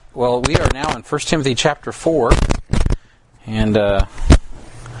Well, we are now in 1 Timothy chapter 4, and it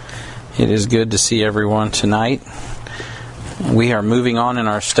is good to see everyone tonight. We are moving on in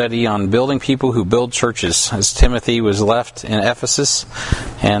our study on building people who build churches, as Timothy was left in Ephesus,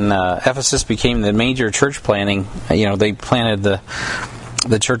 and Ephesus became the major church planting. They planted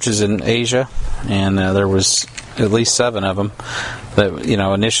the churches in Asia, and there was at least 7 of them that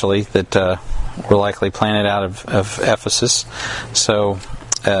initially that were likely planted out of Ephesus. So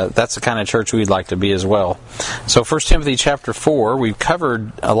that's the kind of church we'd like to be as well. So 1 Timothy chapter 4, we've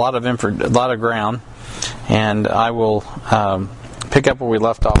covered a lot of ground, and I will pick up where we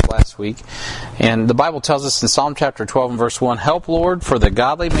left off last week. And the Bible tells us in Psalm chapter 12 and verse 1, "Help, Lord, for the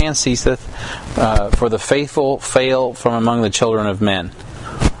godly man ceaseth, for the faithful fail from among the children of men."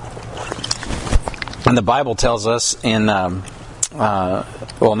 And the Bible tells us in not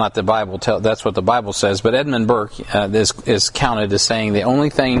the Bible. That's what the Bible says. But Edmund Burke is counted as saying the only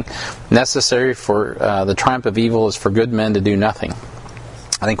thing necessary for the triumph of evil is for good men to do nothing.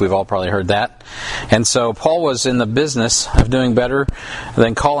 I think we've all probably heard that. And so Paul was in the business of doing better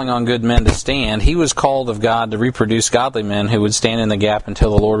than calling on good men to stand. He was called of God to reproduce godly men who would stand in the gap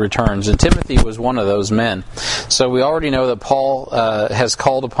until the Lord returns. And Timothy was one of those men. So we already know that Paul has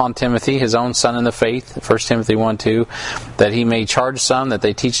called upon Timothy, his own son in the faith, 1 Timothy 1:2, that he may charge some that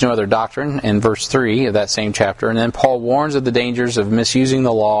they teach no other doctrine, in verse 3 of that same chapter. And then Paul warns of the dangers of misusing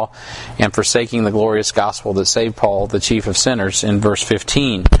the law and forsaking the glorious gospel that saved Paul, the chief of sinners, in verse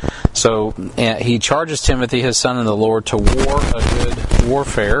 15. So he charges Timothy, his son in the Lord, to war a good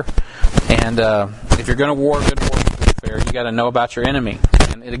warfare. And if you're going to war a good warfare, you got to know about your enemy.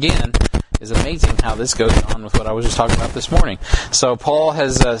 And it again is amazing how this goes on with what I was just talking about this morning. So Paul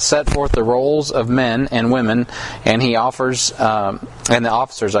has set forth the roles of men and women, and he offers, and the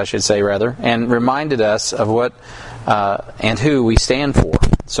officers, I should say, rather, and reminded us of what and who we stand for.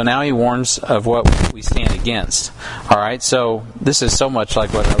 So now he warns of what we stand against. All right, so this is so much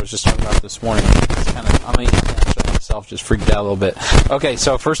like what I was just talking about this morning. It's kind of, myself just freaked out a little bit. Okay,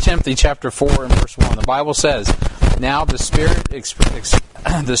 so 1 Timothy chapter 4 and verse 1, the Bible says, "Now the Spirit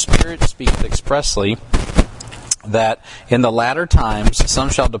speaketh expressly that in the latter times some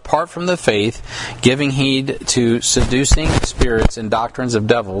shall depart from the faith, giving heed to seducing spirits and doctrines of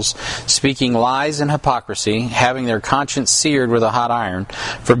devils, speaking lies and hypocrisy, having their conscience seared with a hot iron,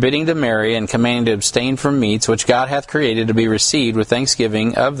 forbidding to marry, and commanding to abstain from meats which God hath created to be received with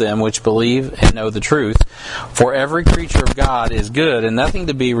thanksgiving of them which believe and know the truth. For every creature of God is good, and nothing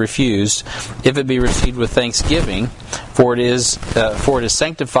to be refused, if it be received with thanksgiving, for it is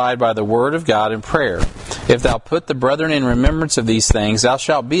sanctified by the word of God and prayer. If thou put the brethren in remembrance of these things, thou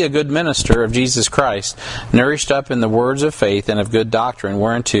shalt be a good minister of Jesus Christ, nourished up in the words of faith and of good doctrine,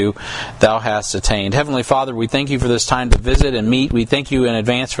 whereunto thou hast attained." Heavenly Father, we thank you for this time to visit and meet. We thank you in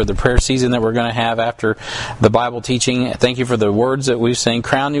advance for the prayer season that we're going to have after the Bible teaching. Thank you for the words that we've sang.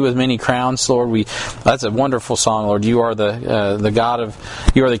 Crown you with many crowns, Lord. That's a wonderful song, Lord. You are the God of,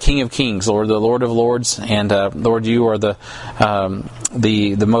 you are the King of Kings, Lord, the Lord of Lords, and Lord, you are the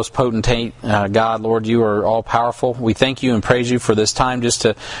most potentate God, Lord. You are all powerful. We thank you and praise you for this time just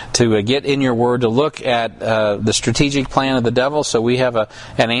to get in your word, to look at the strategic plan of the devil, so we have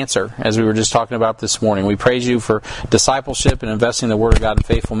an answer, as we were just talking about this morning. We praise you for discipleship and investing the word of God in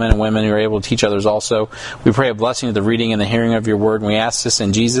faithful men and women who are able to teach others also. We pray a blessing of the reading and the hearing of your word, and we ask this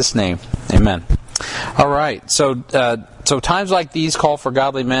in Jesus' name. Amen. All right, so times like these call for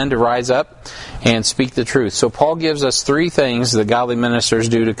godly men to rise up and speak the truth. So Paul gives us 3 things that godly ministers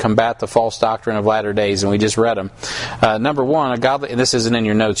do to combat the false doctrine of latter days, and we just read them. Number 1, and this isn't in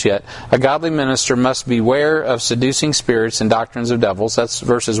your notes yet, a godly minister must beware of seducing spirits and doctrines of devils. That's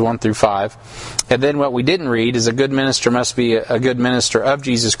verses 1 through 5. And then what we didn't read is a good minister must be a good minister of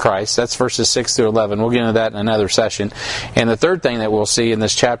Jesus Christ. That's verses 6 through 11. We'll get into that in another session. And the third thing that we'll see in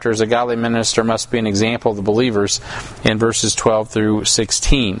this chapter is a godly minister must be an example of the believers in verses 12 through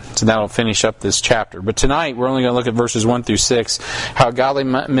 16. So that'll finish up this chapter. But tonight we're only going to look at verses 1 through 6, how a godly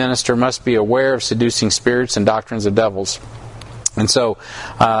minister must be aware of seducing spirits and doctrines of devils. And so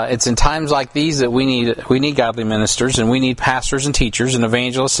it's in times like these that we need godly ministers, and we need pastors and teachers and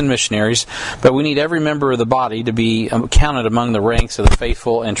evangelists and missionaries, but we need every member of the body to be counted among the ranks of the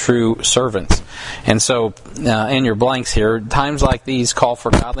faithful and true servants. And so in your blanks here, times like these call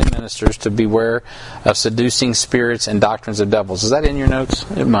for godly ministers to beware of seducing spirits and doctrines of devils. Is that in your notes?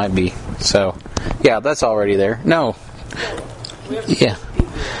 It might be. So, yeah, that's already there. No.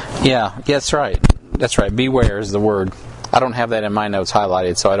 Yeah, that's right. That's right. Beware is the word. I don't have that in my notes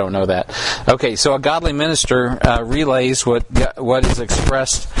highlighted, so I don't know that. Okay, so a godly minister relays what is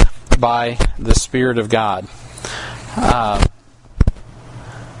expressed by the Spirit of God.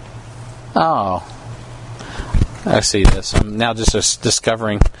 Oh, I see this. I'm now just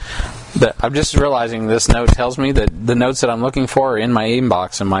discovering that I'm just realizing this note tells me that the notes that I'm looking for are in my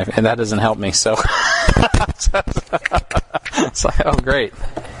inbox, and that doesn't help me. So it's like, oh, great.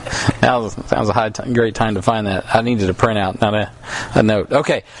 Now sounds a great time to find that. I needed a printout, not a note.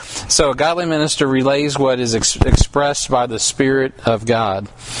 Okay, so a godly minister relays what is expressed by the Spirit of God.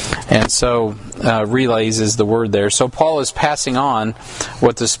 And so relays is the word there. So Paul is passing on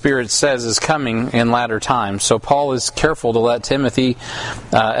what the Spirit says is coming in latter times. So Paul is careful to let Timothy,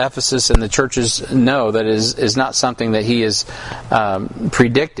 Ephesus, and the churches know that is not something that he is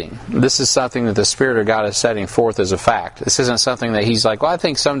predicting. This is something that the Spirit of God is setting forth as a fact. This isn't something that he's like, well, I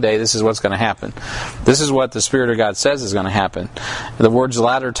think someday this is what's going to happen. This is what the Spirit of God says is going to happen. The words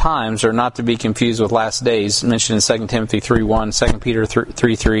latter times are not to be confused with last days, mentioned in 2 Timothy 3:1, 2 Peter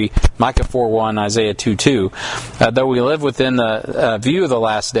 3:3, Micah 4:1, Isaiah 2:2. Though we live within the view of the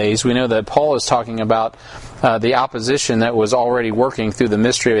last days, we know that Paul is talking about the opposition that was already working through the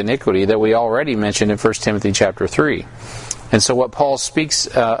mystery of iniquity that we already mentioned in 1 Timothy chapter 3. And so what Paul speaks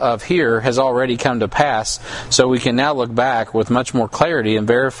of here has already come to pass, so we can now look back with much more clarity and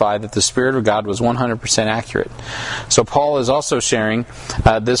verify that the Spirit of God was 100% accurate. So Paul is also sharing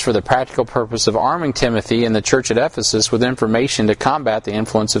this for the practical purpose of arming Timothy and the church at Ephesus with information to combat the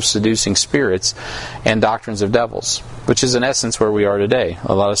influence of seducing spirits and doctrines of devils, which is in essence where we are today.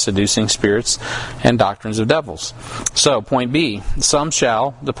 A lot of seducing spirits and doctrines of devils. So, point B, some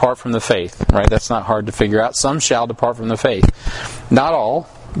shall depart from the faith. Right? That's not hard to figure out. Some shall depart from the faith. Not all,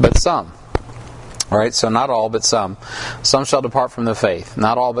 but some. All right, so not all, but some. Some shall depart from the faith.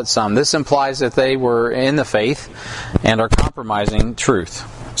 Not all, but some. This implies that they were in the faith and are compromising truth.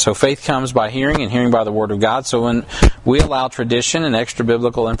 So faith comes by hearing, and hearing by the Word of God. So when we allow tradition and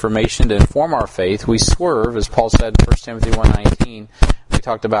extra-biblical information to inform our faith, we swerve, as Paul said in 1 Timothy 1:19. We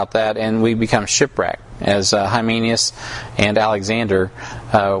talked about that, and we become shipwrecked, as Hymenaeus and Alexander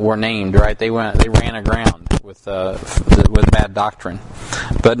were named. Right? They ran aground with bad doctrine,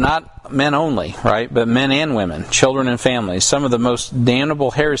 but not men only, right? But men and women, children and families. Some of the most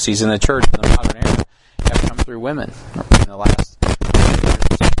damnable heresies in the church in the modern era have come through women in the last.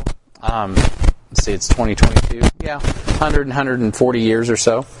 Let's see, it's 2022. Yeah, 140 years or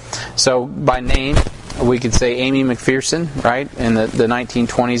so. So by name, we could say Amy McPherson, right? In the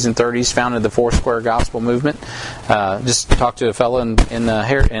 1920s and 30s, founded the Foursquare Gospel Movement. Just talked to a fellow in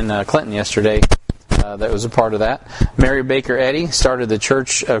Clinton yesterday that was a part of that. Mary Baker Eddy started the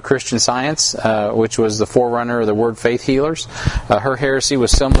Church of Christian Science, which was the forerunner of the Word Faith Healers. Her heresy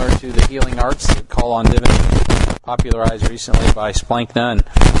was similar to the healing arts that call on divinity, popularized recently by Splankna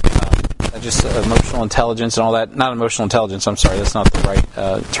and just emotional intelligence and all that. Not emotional intelligence, I'm sorry, that's not the right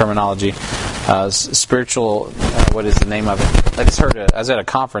terminology. Spiritual, what is the name of it? I just heard I was at a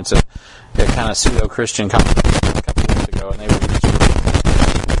conference, a kind of pseudo-Christian conference a couple of weeks ago, and they were just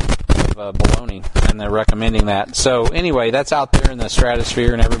baloney, and they're recommending that. So anyway, that's out there in the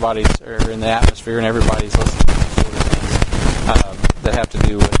stratosphere, and or in the atmosphere, and everybody's listening to sort of things that have to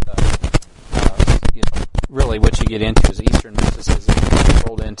do with really what you get into is Eastern mysticism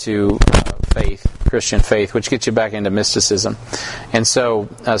rolled into faith, Christian faith, which gets you back into mysticism. And so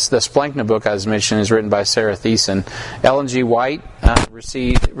the Splankna book I was mentioning is written by Sarah Thiessen. Ellen G. White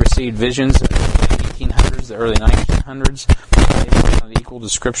received visions in the 1800s, the early 1900s. They found an equal to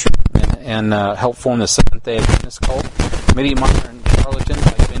Scripture and helped form the Seventh-day Adventist cult. Many modern charlatans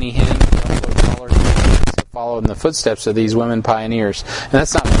like Benny Hinn, have followed in the footsteps of these women pioneers. And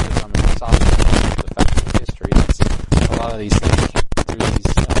that's not because I'm a sophomore. A lot of these things came through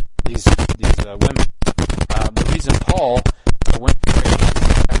these women. The reason Paul went through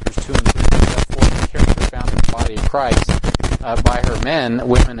chapters 2 and 3 set forth the character found in the body of Christ by her men,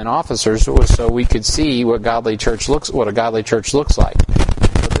 women, and officers, was so we could see what a godly church looks like.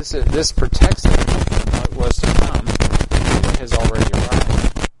 So this protects them from what was to come, what has already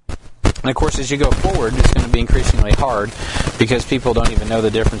arrived. And of course, as you go forward, it's going to be increasingly hard because people don't even know the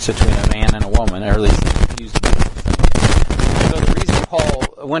difference between a man and a woman, or at least confuse the difference. So the reason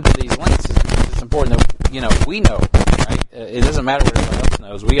Paul went to these lengths is because it's important that we know, right? It doesn't matter what everyone else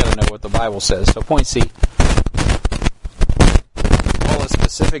knows. We got to know what the Bible says. So point C. Paul is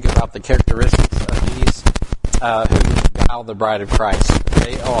specific about the characteristics of these who beguile the bride of Christ.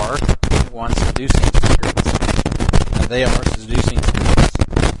 They are seducing spirits. They are seducing spirits.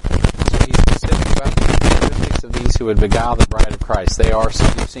 So he's specific about the characteristics of these who would beguile the bride of Christ. They are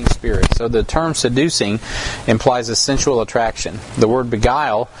seducing spirits. So the term seducing implies a sensual attraction. The word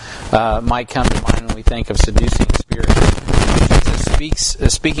beguile might come to mind when we think of seducing spirits. It's a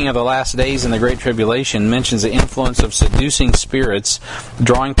speaking of the last days and the Great Tribulation, mentions the influence of seducing spirits,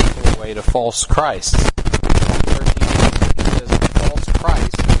 drawing people away to false Christs. It says, false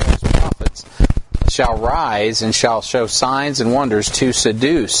Christs and false prophets shall rise and shall show signs and wonders to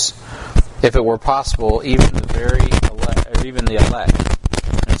seduce, if it were possible, even the very elect, or even the elect.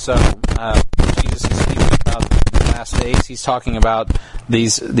 And so, Jesus is speaking about the last days. He's talking about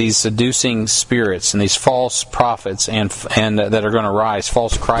these seducing spirits and these false prophets and that are going to rise,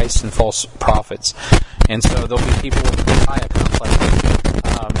 false Christs and false prophets. And so there'll be people with the Messiah complex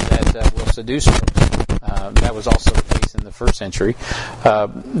that will seduce folks. That was also the case in the first century.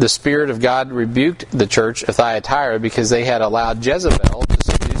 The Spirit of God rebuked the church of Thyatira because they had allowed Jezebel to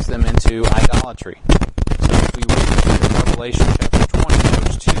seduce them into idolatry. So if we read Revelation chapter 20,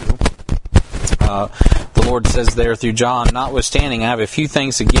 verse 2, the Lord says there through John, "Notwithstanding, I have a few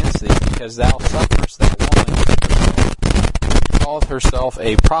things against thee, because thou sufferest that woman who calleth herself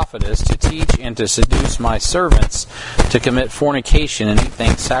a prophetess, to teach and to seduce my servants to commit fornication and eat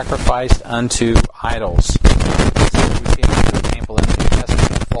things sacrificed unto idols." So we see another example in the New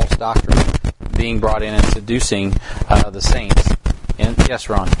Testament of false doctrine being brought in and seducing the saints. And yes,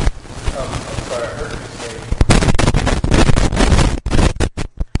 Ron. I'm sorry, I heard you say.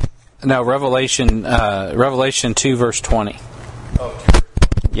 No, Revelation 2 verse 20. Oh,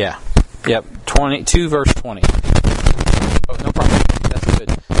 Yeah. Yep. 2 verse 20. Oh, no problem. That's good.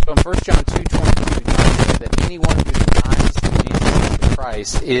 So in 1 John 2:22, John said that anyone who denies Jesus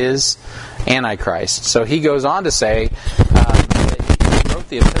Christ is Antichrist. So he goes on to say that he wrote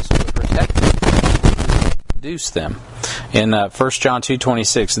the epistle to protect them, to seduce them. In 1 John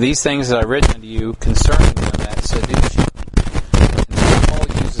 2:26, "These things that I written unto you concerning them that seduce you." And so Paul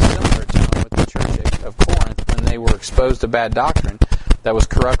uses a similar tone with the church of Corinth when they were exposed to bad doctrine that was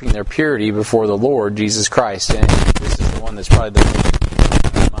corrupting their purity before the Lord Jesus Christ. And this is the one that's probably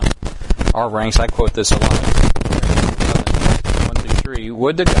the most our ranks. I quote this a lot. 1-3.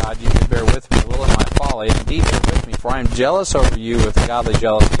 "Would to God you could bear with me a little in my folly, and indeed bear with me, for I am jealous over you with godly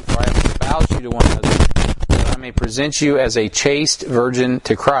jealousy, for I have espoused you to one another, that I may present you as a chaste virgin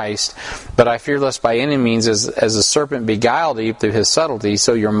to Christ. But I fear lest by any means, as a serpent beguiled Eve through his subtlety,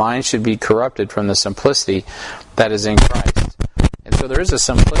 so your mind should be corrupted from the simplicity that is in Christ." And so there is a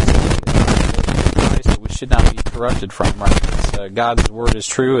simplicity in Christ that we should not be corrupted from, right? God's word is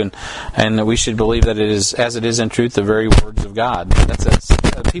true, and we should believe that it is, as it is in truth, the very words of God.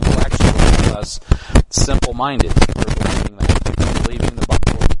 People actually call us simple-minded for believing that. Believing the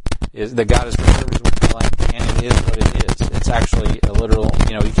Bible is that God has preserved His word and it is what it is. It's actually a literal,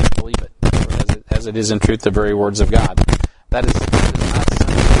 you can believe it as it is in truth, the very words of God. That is not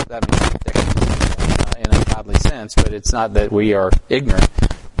simple. That means in a godly sense, but it's not that we are ignorant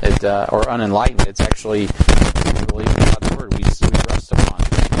or unenlightened. It's actually we believe in God's word. We rest upon it.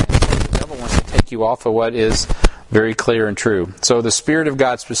 And so the devil wants to take you off of what is very clear and true. So the Spirit of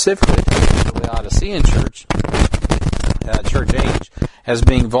God specifically, the Laodicean church age, as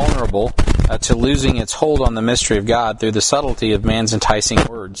being vulnerable to losing its hold on the mystery of God through the subtlety of man's enticing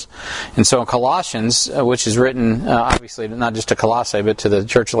words. And so in Colossians, which is written, obviously, not just to Colossae, but to the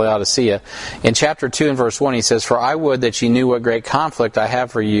church of Laodicea, in chapter 2 and verse 1, he says, "For I would that ye knew what great conflict I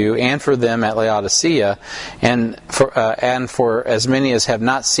have for you and for them at Laodicea, and for as many as have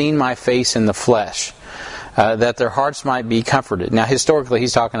not seen my face in the flesh, that their hearts might be comforted." Now, historically,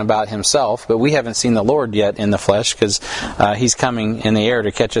 he's talking about himself, but we haven't seen the Lord yet in the flesh because he's coming in the air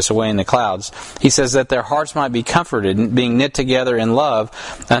to catch us away in the clouds. He says that their hearts might be comforted, being knit together in love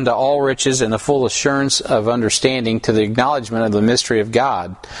unto all riches and the full assurance of understanding, to the acknowledgement of the mystery of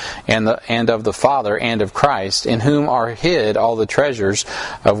God and of the Father and of Christ, in whom are hid all the treasures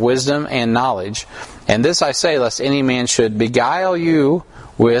of wisdom and knowledge. And this I say, lest any man should beguile you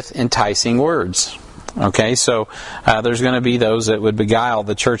with enticing words. Okay, so there's going to be those that would beguile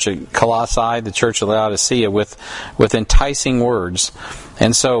the church at Colossae, the church of Laodicea, with enticing words.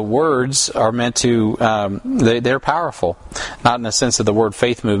 And so words are meant to, they're powerful. Not in the sense of the word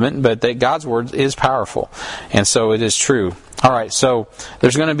faith movement, but that God's word is powerful. And so it is true. All right, so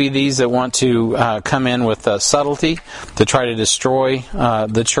there's going to be these that want to come in with subtlety to try to destroy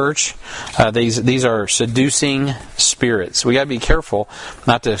the church. These are seducing spirits. We got to be careful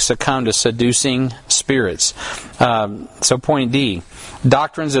not to succumb to seducing spirits. So point D,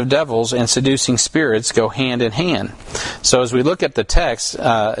 doctrines of devils and seducing spirits go hand in hand. So as we look at the text,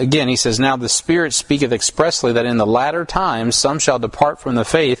 again, he says, "Now the Spirit speaketh expressly that in the latter times some shall depart from the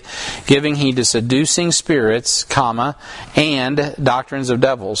faith, giving heed to seducing spirits, and doctrines of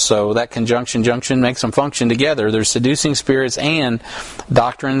devils." So that junction makes them function together. There's seducing spirits and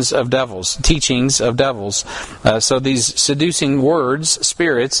doctrines of devils, teachings of devils. So these seducing words,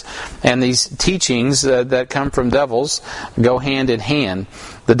 spirits, and these teachings that come from devils go hand in hand.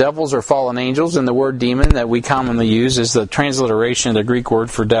 The devils are fallen angels, and the word demon that we commonly use is the transliteration of the Greek word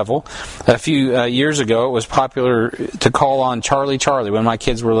for devil. A few years ago, it was popular to call on Charlie when my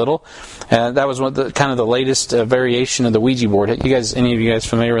kids were little. That was kind of the latest variation of the Ouija board. Any of you guys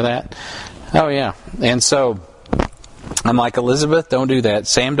familiar with that? Oh, yeah. And so I'm like, Elizabeth, don't do that.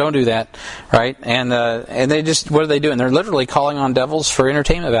 Sam, don't do that. Right? And they just, what are they doing? They're literally calling on devils for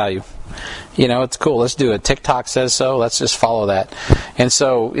entertainment value. It's cool. Let's do it. TikTok says so. Let's just follow that. And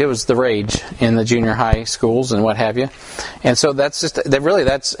so it was the rage in the junior high schools and what have you. And so that sounds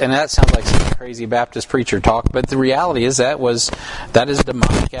like some crazy Baptist preacher talk, but the reality is that is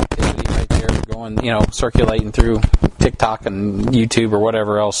demonic activity right there going, circulating through TikTok and YouTube or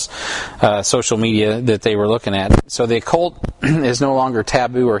whatever else social media that they were looking at. So the occult is no longer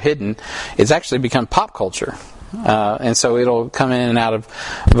taboo or hidden. It's actually become pop culture. And so it'll come in and out of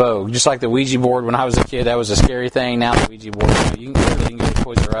vogue. Just like the Ouija board when I was a kid, that was a scary thing. Now the Ouija board, you can go to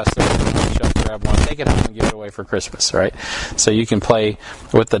Toys R Us, grab one, take it home and give it away for Christmas, right? So you can play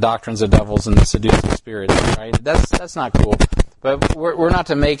with the doctrines of devils and the seducing spirits, right? That's not cool. But we're not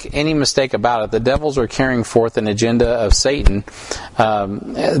to make any mistake about it. The devils are carrying forth an agenda of Satan,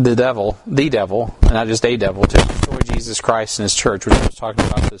 the devil, and not just a devil, to destroy Jesus Christ and His church, which I was talking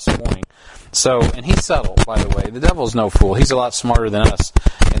about this morning. So, and he's subtle, by the way. The devil's no fool. He's a lot smarter than us.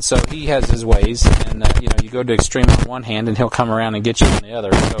 And so he has his ways, and you go to extreme on one hand, and he'll come around and get you on the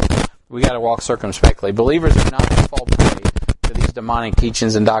other. So we got to walk circumspectly. Believers are not to fall prey to these demonic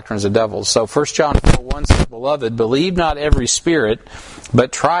teachings and doctrines of devils. So 1 John 4:1 says, "Beloved, believe not every spirit,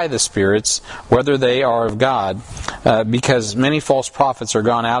 but try the spirits, whether they are of God, because many false prophets are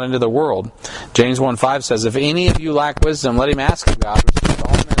gone out into the world." James 1:5 says, "If any of you lack wisdom, let him ask of God, which gives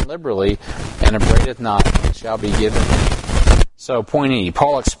all men liberally, and upbraideth not, and it shall be given." So, point E,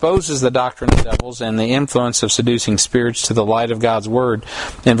 Paul exposes the doctrine of devils and the influence of seducing spirits to the light of God's Word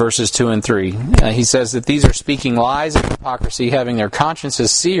in verses 2 and 3. He says that these are speaking lies and hypocrisy, having their consciences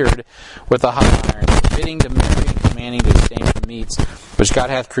seared with a hot iron, forbidding to marry and commanding to abstain from meats, which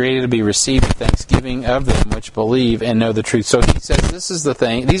God hath created to be received with thanksgiving of them which believe and know the truth. So he says these are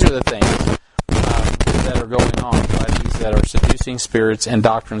the things that are going on, right? These that are seducing spirits and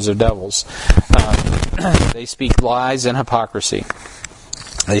doctrines of devils. They speak lies and hypocrisy.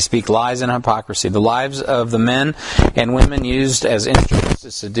 The lives of the men and women used as instruments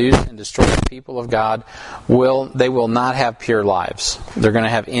to seduce and destroy the people of God will not have pure lives. They're going to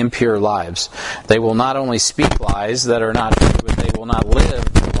have impure lives. They will not only speak lies that are not true, but they will not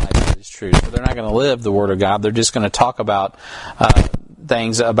live the life that is true. So they're not going to live the Word of God. They're just going to talk about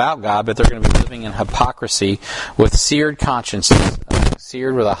things about God, but they're going to be living in hypocrisy with seared consciences,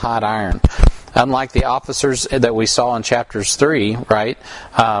 seared with a hot iron. Unlike the officers that we saw in chapters 3, right,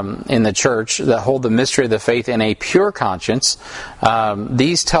 in the church that hold the mystery of the faith in a pure conscience,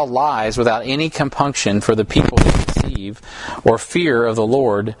 these tell lies without any compunction for the people to deceive or fear of the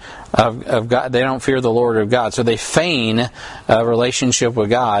Lord of God. They don't fear the Lord of God, so they feign a relationship with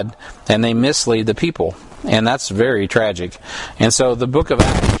God and they mislead the people. And that's very tragic. And so the book of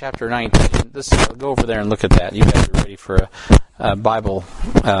Acts, chapter 19, go over there and look at that. You guys are ready for a Bible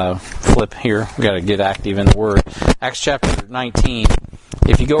flip here. We've got to get active in the Word. Acts chapter 19.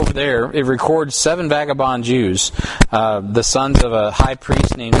 If you go over there, it records 7 vagabond Jews, the sons of a high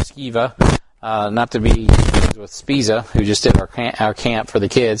priest named Sceva, not to be confused with Spiza, who just did our camp for the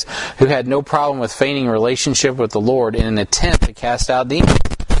kids, who had no problem with feigning a relationship with the Lord in an attempt to cast out demons.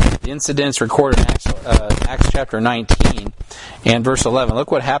 The incidents recorded in Acts chapter 19 and verse 11. Look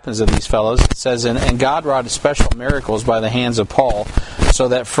what happens to these fellows. It says, And God wrought special miracles by the hands of Paul, so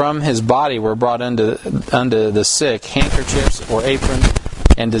that from his body were brought unto the sick handkerchiefs or aprons,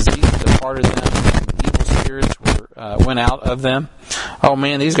 and disease departed them, and evil spirits went out of them. Oh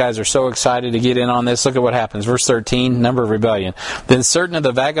man, these guys are so excited to get in on this. Look at what happens. Verse 13, number of rebellion. Then certain of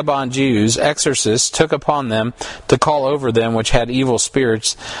the vagabond Jews, exorcists, took upon them to call over them which had evil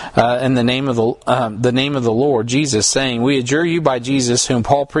spirits in the name of the Lord Jesus, saying, We adjure you by Jesus whom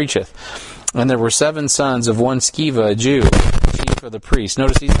Paul preacheth. And there were 7 sons of one Sceva, a Jew, chief of the priests.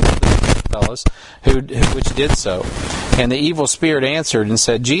 Notice these fellows which did so. And the evil spirit answered and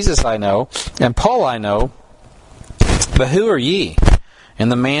said, Jesus I know, and Paul I know, but who are ye?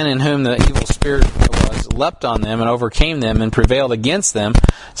 And the man in whom the evil spirit was leapt on them and overcame them and prevailed against them,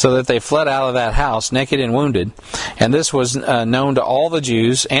 so that they fled out of that house naked and wounded. And this was known to all the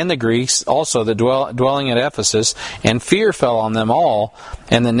Jews and the Greeks also that dwelling at Ephesus, and fear fell on them all,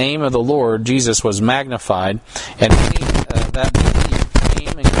 and the name of the Lord Jesus was magnified. And many that believed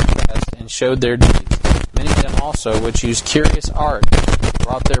came and confessed and showed their deeds. Many of them also, which used curious art,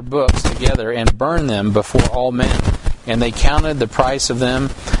 brought their books together and burned them before all men. And they counted the price of them,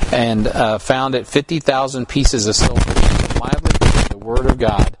 and found it 50,000 pieces of silver. And mildly preached the word of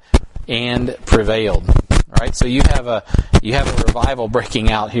God, and prevailed. Right, so you have a revival breaking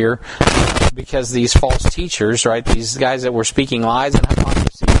out here, because these false teachers, right, these guys that were speaking lies and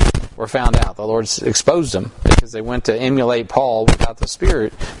hypocrisy, were found out. The Lord exposed them because they went to emulate Paul without the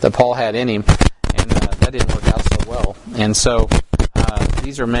spirit that Paul had in him, and that didn't work out so well. And so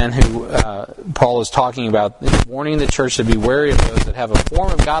these are men who Paul is talking about, warning the church to be wary of those that have a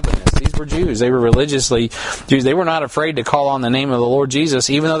form of godliness. These were Jews. They were religiously Jews. They were not afraid to call on the name of the Lord Jesus,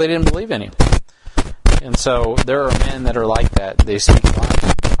 even though they didn't believe in Him. And so there are men that are like that. They speak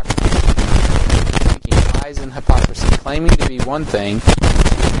lies and hypocrisy, claiming to be one thing,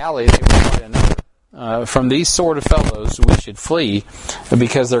 in reality they were quite another. From these sort of fellows we should flee,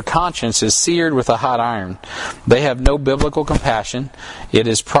 because their conscience is seared with a hot iron. They have no biblical compassion. It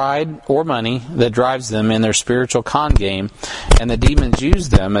is pride or money that drives them in their spiritual con game, and the demons use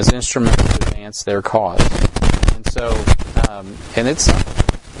them as instruments to advance their cause. And so, and it's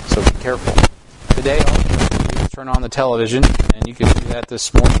so be careful. Today, all you have to do is turn on the television, and you can do that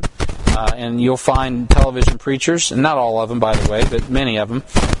this morning. And you'll find television preachers, and not all of them, by the way, but many of them,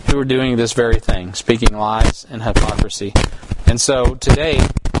 who are doing this very thing, speaking lies and hypocrisy. And so today,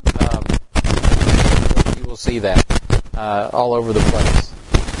 you will see that all over the place.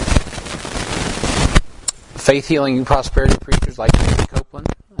 Faith healing prosperity preachers like Jesse Copeland,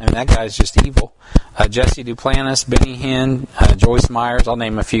 I mean, that guy's just evil. Jesse Duplantis, Benny Hinn, Joyce Myers, I'll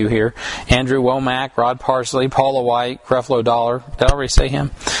name a few here. Andrew Womack, Rod Parsley, Paula White, Creflo Dollar. Did I already say him?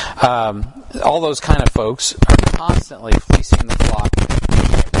 All those kind of folks are constantly fleecing the flock.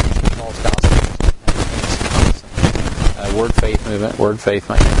 False gospel. Word faith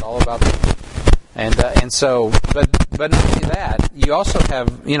movement. It's all about that. And so, but not only that, you also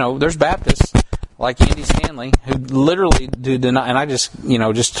have, there's Baptists like Andy Stanley, who literally do deny, and I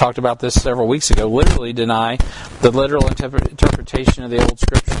just talked about this several weeks ago, literally deny the literal interpretation of the Old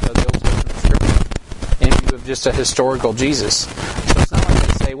Scripture, of the Old Testament Scripture, in view of just a historical Jesus. So it's not like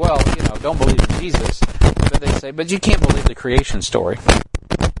they say, well, don't believe in Jesus, but they say, but you can't believe the creation story.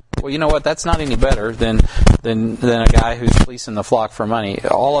 Well, you know what? That's not any better than a guy who's fleecing the flock for money.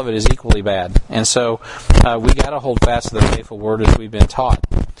 All of it is equally bad, and so we got to hold fast to the faithful word as we've been taught.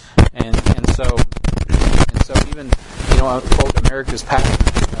 And so even I'll quote America's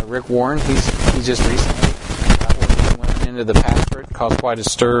pastor, Rick Warren. He's just recently went into the pastorate, caused quite a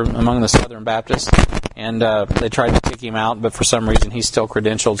stir among the Southern Baptists, and they tried to kick him out, but for some reason he's still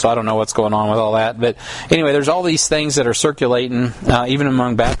credentialed. So I don't know what's going on with all that. But anyway, there's all these things that are circulating even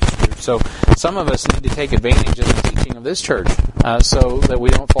among Baptist groups. So some of us need to take advantage of the teaching of this church, so that we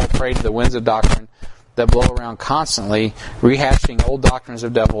don't fall prey to the winds of doctrine that blow around constantly, rehashing old doctrines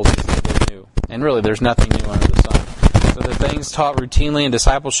of devils as if they're new. And really, there's nothing new under the sun. So the things taught routinely in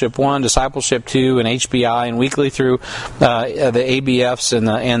Discipleship 1, Discipleship 2, and HBI, and weekly through the ABFs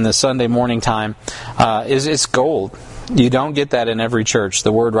and the Sunday morning time, it's gold. You don't get that in every church.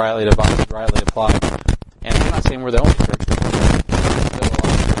 The word rightly divided, rightly applied. And I'm not saying we're the only church.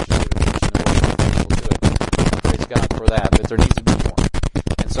 Praise God for that, but there needs to be more.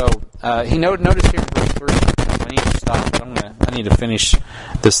 And so notice here in verse 3. I need to stop. I need to finish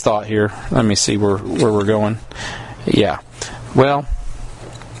this thought here. Let me see where we're going. Yeah. Well.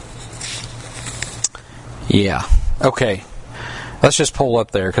 Yeah. Okay. Let's just pull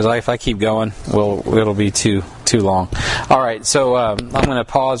up there, because if I keep going, it'll be too long. All right. So I'm going to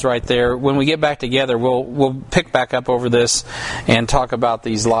pause right there. When we get back together, we'll pick back up over this and talk about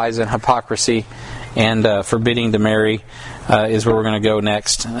these lies and hypocrisy, and forbidding to marry is where we're going to go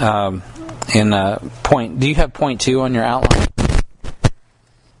next. Do you have point 2 on your outline?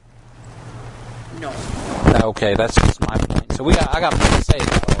 No. Okay, that's just my point. So I got more to say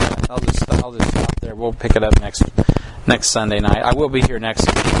about all that. I'll just stop there. We'll pick it up next Sunday night. I will be here next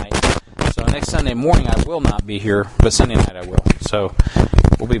Sunday night. So next Sunday morning I will not be here, but Sunday night I will. So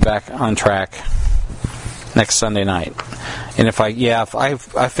we'll be back on track next Sunday night. And if I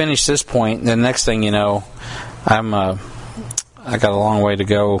finish this point, then the next thing you know, I got a long way to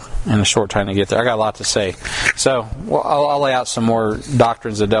go and a short time to get there. I got a lot to say. So I'll lay out some more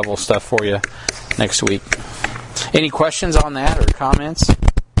doctrines of devil stuff for you next week. Any questions on that or comments?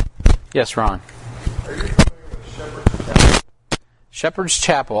 Yes, Ron. Are you familiar with Shepherd's Chapel? Shepherd's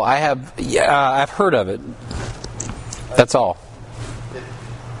Chapel. I've heard of it. That's all.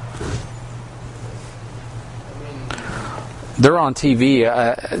 They're on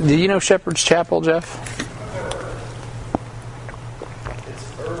TV. Do you know Shepherd's Chapel, Jeff?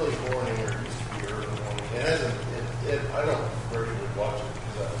 It's early morning, or it used to be early morning. It hasn't. I don't regularly watch it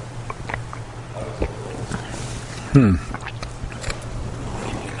because I was a little old.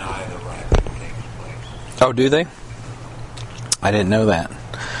 Deny the rapture takes place. Oh, do they? I didn't know that.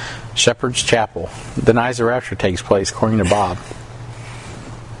 Shepherd's Chapel denies the rapture takes place, according to Bob.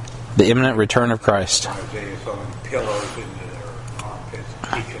 The imminent return of Christ. Isaiah throwing pillows into their armpits,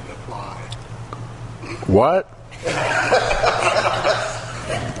 teaching to fly. What?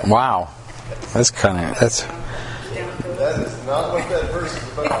 Wow. That's That is not what that verse is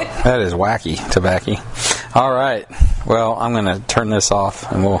about. that is wacky, tobacco. All right. Well, I'm going to turn this off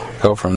and we'll go from